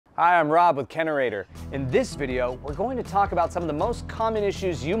Hi, I'm Rob with Kenerator. In this video, we're going to talk about some of the most common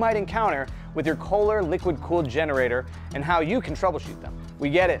issues you might encounter with your Kohler liquid-cooled generator and how you can troubleshoot them.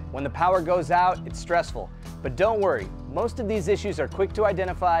 We get it, when the power goes out, it's stressful. But don't worry, most of these issues are quick to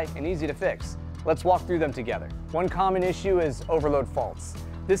identify and easy to fix. Let's walk through them together. One common issue is overload faults.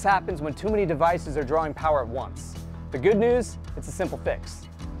 This happens when too many devices are drawing power at once. The good news, it's a simple fix.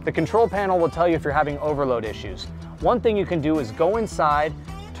 The control panel will tell you if you're having overload issues. One thing you can do is go inside,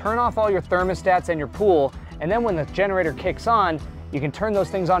 turn off all your thermostats and your pool, and then when the generator kicks on, you can turn those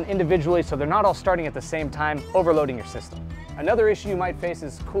things on individually so they're not all starting at the same time, overloading your system. Another issue you might face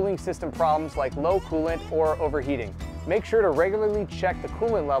is cooling system problems like low coolant or overheating. Make sure to regularly check the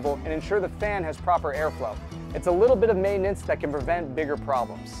coolant level and ensure the fan has proper airflow. It's a little bit of maintenance that can prevent bigger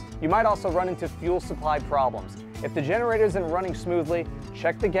problems. You might also run into fuel supply problems. If the generator isn't running smoothly,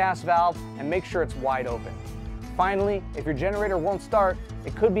 check the gas valve and make sure it's wide open. Finally, if your generator won't start,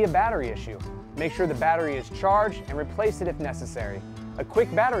 it could be a battery issue. Make sure the battery is charged and replace it if necessary. A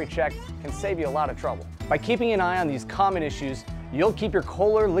quick battery check can save you a lot of trouble. By keeping an eye on these common issues, you'll keep your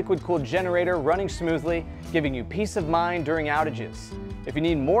Kohler liquid-cooled generator running smoothly, giving you peace of mind during outages. If you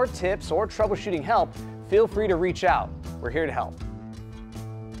need more tips or troubleshooting help, feel free to reach out. We're here to help.